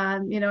well,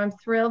 I'm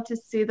thrilled to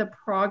see the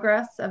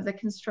progress of the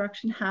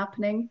construction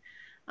happening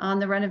on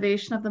the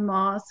renovation of the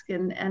mosque,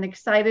 and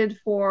excited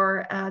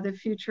for the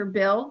future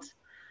build.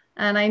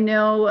 And I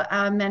know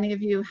many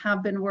of you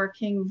have been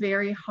working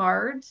very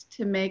hard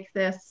to make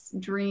this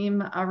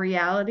dream a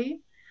reality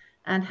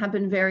and have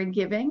been very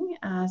giving.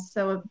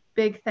 So a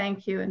big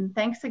thank you, and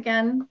thanks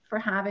again for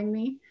having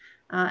me.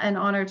 An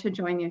honor to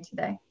join you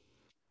today.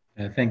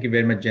 Thank you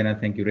very much, Jenna.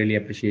 Thank you. Really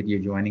appreciate you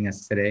joining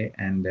us today.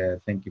 And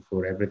thank you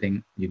for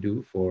everything you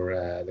do for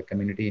the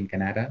community in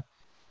Canada,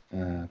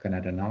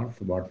 Canada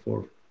North, Ward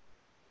 4.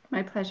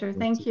 My pleasure.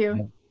 Thank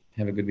you.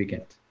 Have a good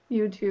weekend.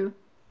 You too.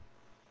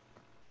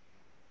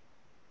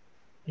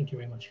 Thank you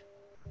very much.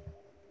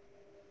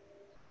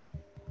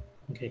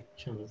 Okay,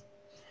 Shamaz.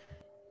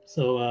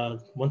 So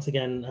once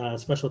again,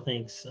 special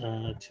thanks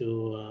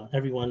to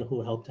everyone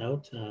who helped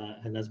out.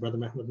 And as Brother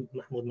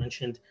Mahmoud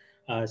mentioned,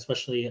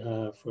 especially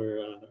for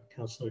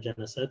Councillor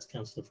Jenna Setz,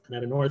 Councillor of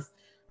Canada North,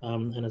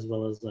 and as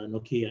well as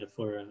Nokia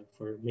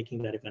for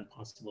making that event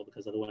possible,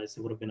 because otherwise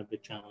it would have been a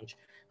big challenge.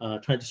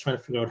 Trying to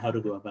figure out how to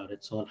go about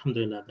it. So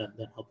alhamdulillah,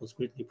 that help was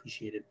greatly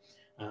appreciated.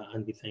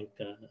 And we thank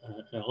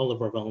all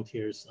of our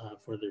volunteers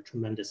for their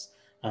tremendous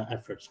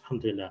efforts.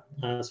 Alhamdulillah.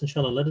 So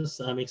inshallah, let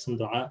us make some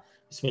dua.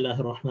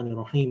 Bismillahir Rahmanir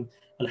Rahim.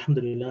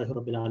 Alhamdulillahi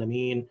Rabbil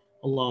Alameen.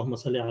 Allahumma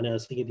salli ala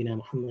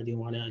Sayyidina Muhammadin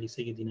wa ala ali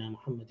Sayyidina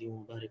Muhammadin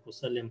wa barik wa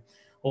sallim.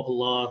 O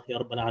Allah, Ya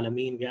Rabbil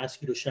Alameen, we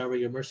ask you to shower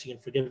your mercy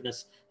and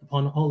forgiveness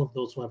upon all of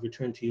those who have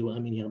returned to you.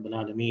 Ameen, Ya Rabbil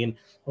Alameen.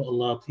 O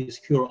Allah, please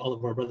cure all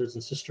of our brothers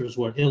and sisters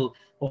who are ill.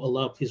 O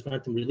Allah, please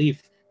grant them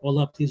relief. O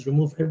Allah, please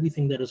remove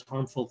everything that is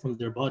harmful from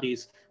their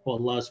bodies. O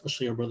Allah,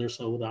 especially our brother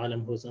Saud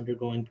Alam, who is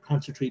undergoing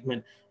cancer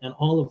treatment, and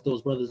all of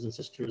those brothers and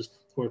sisters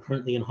who are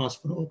currently in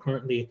hospital,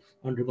 currently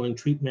undergoing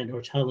treatment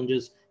or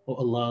challenges. O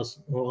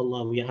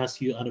Allah, we ask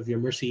you out of your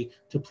mercy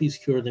to please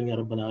cure them, Ya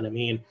Rabbal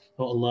Alameen.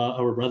 O Allah,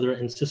 our brother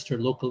and sister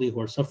locally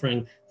who are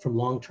suffering from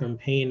long-term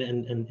pain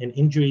and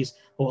injuries.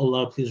 O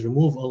Allah, please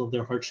remove all of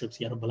their hardships,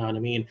 Ya Rabbal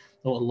Alameen.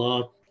 O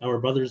Allah, our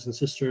brothers and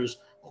sisters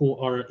who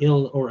are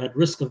ill or at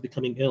risk of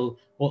becoming ill.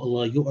 Oh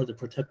Allah, you are the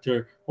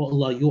protector. Oh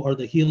Allah, you are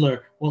the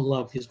healer. Oh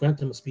Allah, please grant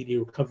them a speedy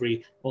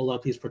recovery. Oh Allah,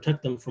 please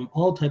protect them from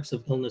all types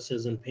of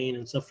illnesses and pain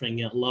and suffering,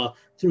 Ya Allah,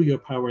 through your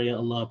power, Ya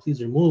Allah.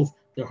 Please remove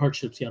their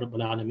hardships, Ya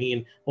Rabbal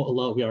Alameen. Oh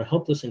Allah, we are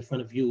helpless in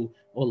front of you.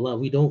 Oh Allah,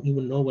 we don't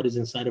even know what is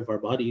inside of our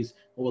bodies.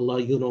 Oh Allah,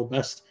 you know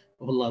best.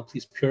 Oh Allah,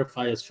 please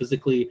purify us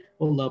physically.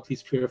 Oh Allah,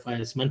 please purify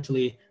us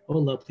mentally. Oh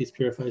Allah, please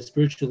purify us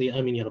spiritually.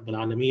 Ameen, Ya Rabbal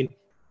Alameen.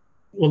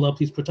 Oh Allah,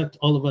 please protect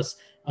all of us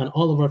and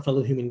all of our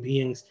fellow human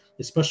beings,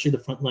 especially the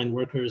frontline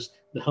workers,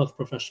 the health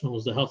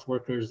professionals, the health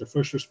workers, the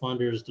first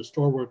responders, the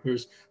store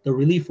workers, the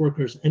relief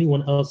workers,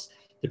 anyone else,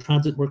 the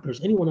transit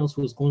workers, anyone else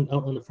who is going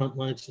out on the front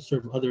lines to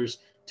serve others,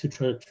 to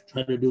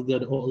try to do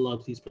good. Oh Allah,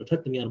 please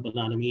protect them, Ya Rabbal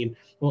Alameen.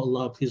 Oh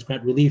Allah, please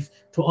grant relief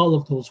to all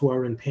of those who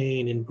are in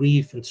pain and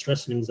grief and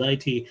stress and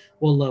anxiety.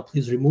 Oh Allah,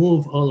 please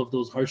remove all of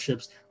those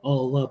hardships. Oh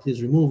Allah,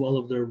 please remove all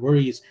of their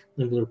worries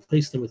and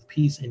replace them with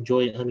peace and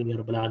joy. Ameen, Ya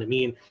Rabbal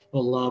Alameen. Oh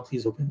Allah,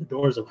 please open the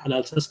doors of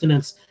halal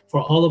sustenance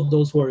for all of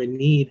those who are in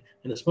need,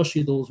 and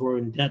especially those who are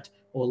in debt.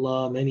 Oh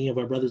Allah, many of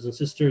our brothers and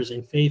sisters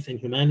in faith and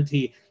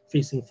humanity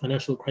facing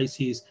financial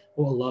crises.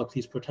 Oh Allah,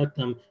 please protect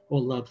them. Oh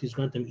Allah, please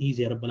grant them ease,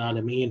 Ya Rabbal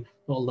Alameen.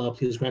 Oh Allah,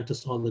 please grant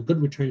us all the good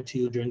return to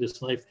you during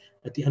this life,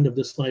 at the end of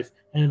this life,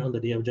 and on the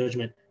day of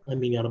judgment.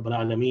 Ameen, Ya Rabbal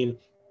Alameen.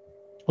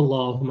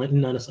 اللهم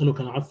إنا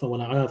نسألك العفو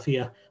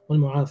والعافية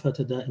والمعافاة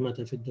الدائمة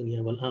في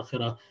الدنيا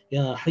والآخرة.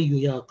 يا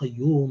حي يا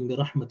قيوم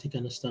برحمتك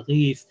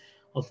نستغيث.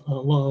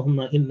 اللهم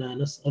إنا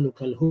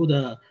نسألك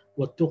الهدى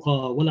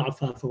والتقى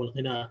والعفاف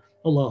والغنى.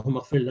 اللهم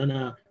اغفر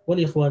لنا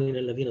ولإخواننا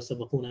الذين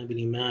سبقونا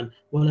بالإيمان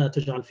ولا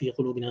تجعل في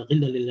قلوبنا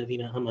غلا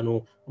للذين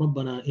آمنوا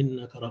ربنا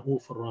إنك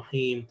رؤوف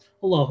رحيم.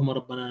 اللهم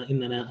ربنا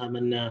إننا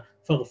آمنا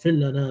فاغفر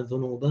لنا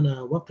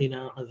ذنوبنا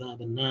وقنا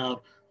عذاب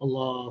النار.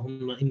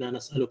 اللهم إنا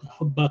نسألك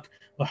حبك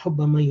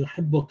وحب من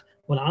يحبك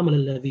والعمل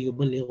الذي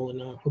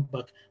يبلغنا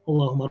حبك.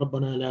 اللهم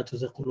ربنا لا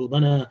تزغ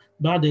قلوبنا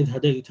بعد إذ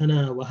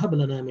هديتنا وهب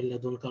لنا من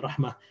لدنك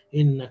رحمة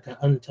إنك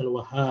أنت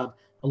الوهاب.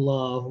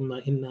 اللهم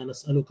إنا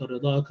نسألك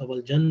رضاك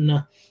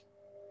والجنة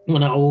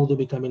ونعوذ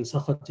بك من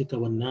سخطك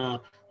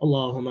والنار.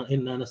 اللهم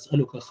إنا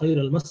نسألك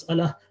خير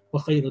المسألة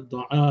وخير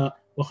الدعاء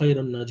وخير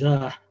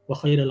النجاح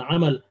وخير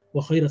العمل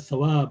وخير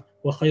الثواب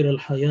وخير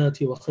الحياة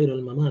وخير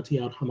الممات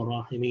يا أرحم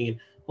الراحمين.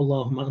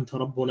 اللهم أنت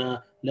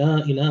ربنا لا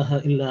إله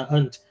إلا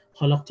أنت،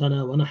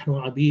 خلقتنا ونحن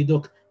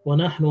عبيدك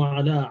ونحن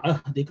على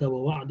عهدك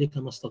ووعدك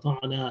ما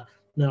استطعنا.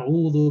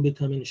 نعوذ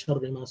بك من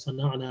شر ما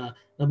صنعنا،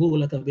 نبوء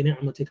لك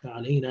بنعمتك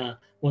علينا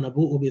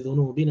ونبوء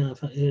بذنوبنا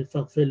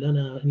فاغفر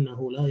لنا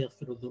إنه لا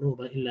يغفر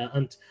الذنوب إلا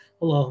أنت.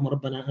 اللهم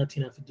ربنا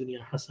آتنا في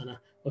الدنيا حسنة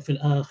وفي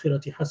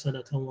الآخرة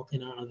حسنة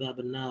وقنا عذاب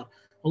النار.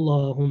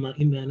 اللهم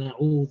إنا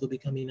نعوذ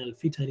بك من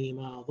الفتن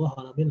ما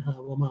ظهر منها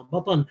وما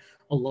بطن.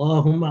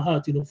 اللهم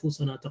آت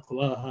نفوسنا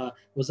تقواها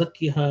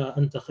وزكها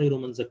أنت خير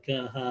من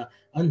زكاها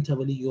أنت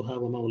وليها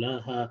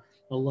ومولاها.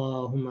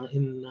 اللهم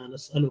إنا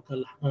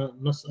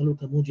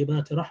نسألك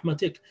موجبات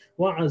رحمتك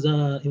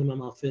وعزائم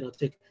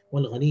مغفرتك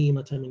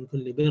والغنيمة من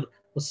كل بر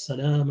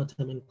والسلامة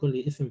من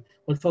كل إثم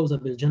والفوز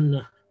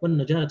بالجنة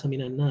والنجاة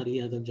من النار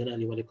يا ذا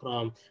الجلال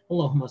والإكرام.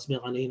 اللهم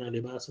أسبغ علينا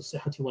لباس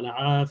الصحة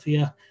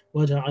والعافية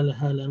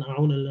واجعلها لنا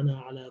عونا لنا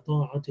على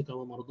طاعتك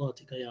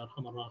ومرضاتك يا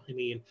أرحم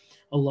الراحمين.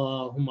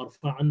 اللهم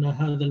ارفع عنا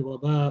هذا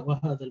الوباء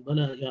وهذا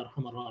البلاء يا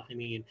أرحم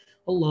الراحمين.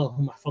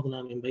 اللهم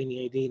احفظنا من بين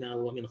أيدينا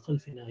ومن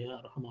خلفنا يا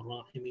أرحم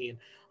الراحمين.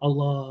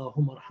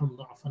 اللهم ارحم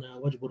ضعفنا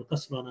واجبر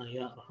كسرنا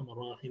يا أرحم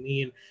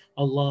الراحمين.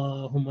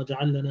 اللهم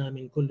اجعل لنا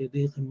من كل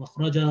ضيق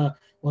مخرجا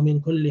ومن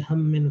كل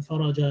هم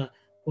فرجا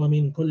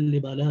ومن كل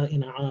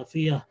بلاء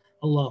عافية.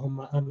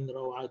 اللهم آمن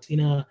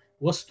روعاتنا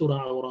واستر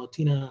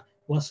عوراتنا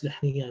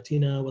واصلح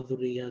نياتنا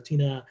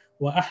وذرياتنا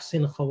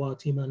وأحسن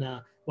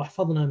خواتمنا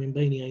واحفظنا من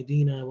بين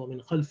أيدينا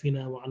ومن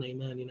خلفنا وعن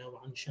أيماننا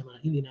وعن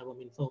شمائلنا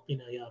ومن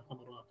فوقنا يا أرحم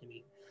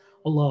الراحمين.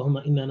 اللهم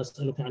إنا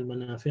نسألك علما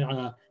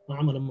نافعا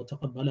وعملا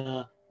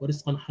متقبلا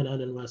ورزقا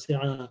حلالا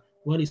واسعا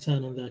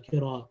ولسانا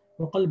ذاكرا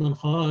وقلبا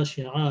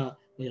خاشعا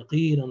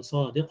ويقينا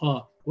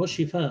صادقا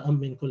وشفاء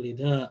من كل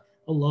داء.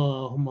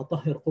 اللهم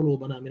طهر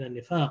قلوبنا من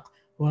النفاق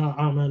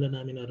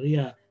وأعمالنا من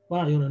الرياء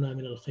وأعيننا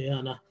من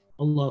الخيانة.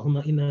 اللهم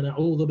إنا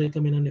نعوذ بك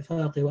من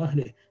النفاق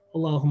وأهله.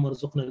 اللهم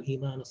ارزقنا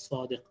الإيمان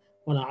الصادق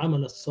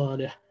والعمل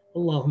الصالح.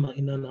 اللهم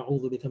إنا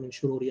نعوذ بك من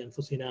شرور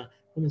أنفسنا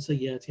ومن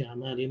سيئات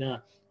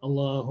أعمالنا.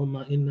 اللهم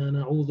إنا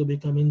نعوذ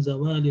بك من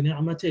زوال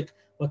نعمتك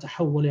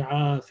وتحول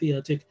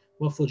عافيتك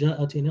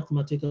وفجاءة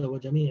نقمتك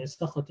وجميع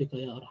سخطك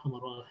يا أرحم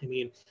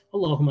الراحمين.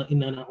 اللهم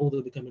إنا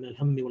نعوذ بك من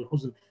الهم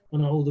والحزن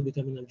ونعوذ بك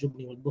من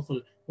الجبن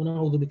والبخل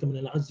ونعوذ بك من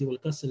العجز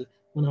والكسل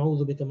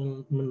ونعوذ بك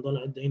من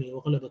ضلع الدين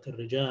وغلبة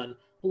الرجال.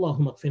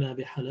 اللهم اكفنا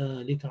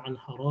بحلالك عن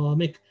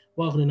حرامك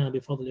واغننا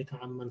بفضلك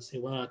عمن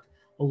سواك.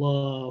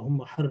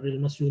 اللهم حرر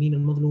المسجونين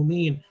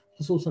المظلومين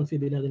خصوصا في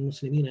بلاد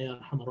المسلمين يا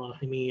أرحم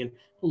الراحمين.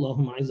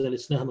 اللهم أعز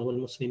الإسلام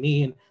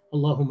والمسلمين.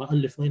 اللهم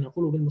ألف بين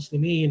قلوب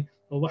المسلمين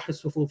ووحد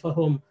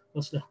صفوفهم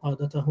واصلح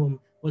قادتهم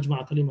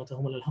واجمع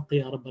كلمتهم على الحق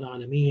يا رب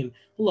العالمين.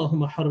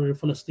 اللهم حرر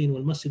فلسطين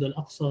والمسجد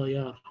الأقصى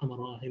يا أرحم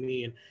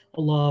الراحمين.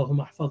 اللهم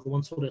احفظ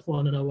وانصر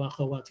إخواننا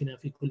وأخواتنا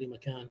في كل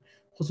مكان،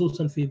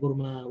 خصوصا في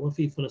بورما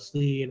وفي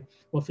فلسطين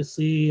وفي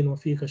الصين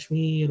وفي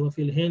كشمير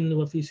وفي الهند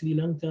وفي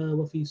سريلانكا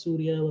وفي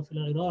سوريا وفي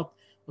العراق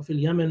وفي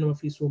اليمن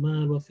وفي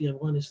صومال وفي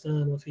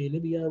أفغانستان وفي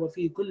ليبيا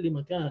وفي كل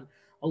مكان.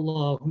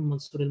 اللهم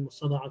انصر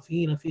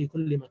المستضعفين في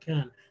كل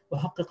مكان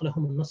وحقق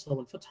لهم النصر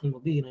والفتح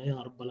المبين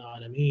يا رب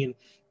العالمين.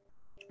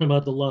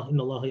 عباد الله، إن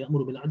الله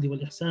يأمر بالعدل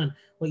والإحسان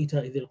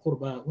وإيتاء ذي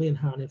القربى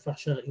وينهى عن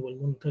الفحشاء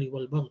والمنكر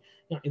والبغي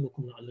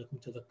يعظكم لعلكم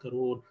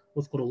تذكرون.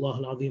 واذكروا الله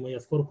العظيم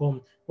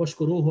يذكركم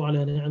واشكروه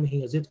على نعمه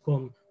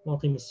يزدكم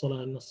وأقيموا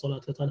الصلاة إن الصلاة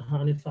تنهى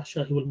عن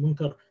الفحشاء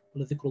والمنكر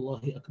ولذكر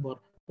الله أكبر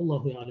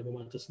والله يعلم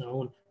ما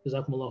تصنعون.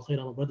 جزاكم الله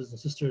خيرا, my brothers and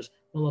sisters.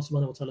 May Allah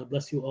subhanahu wa ta'ala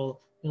bless you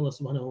all. May Allah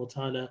subhanahu wa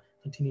ta'ala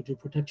continue to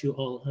protect you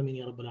all. Ameen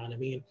ya Rabbal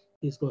Alameen.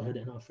 Please go ahead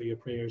and offer your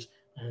prayers,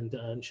 and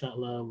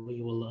inshallah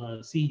we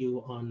will see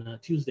you on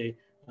Tuesday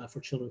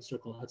for Children's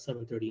Circle at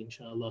 7:30,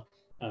 inshallah.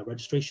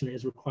 Registration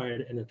is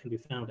required and it can be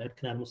found at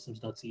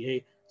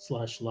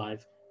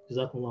canadamuslims.ca/live.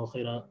 Jazakumullahu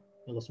khaira.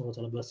 May Allah subhanahu wa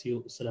ta'ala bless you.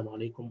 Assalamu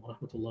alaikum wa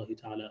rahmatullahi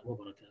ta'ala wa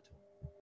barakatuh.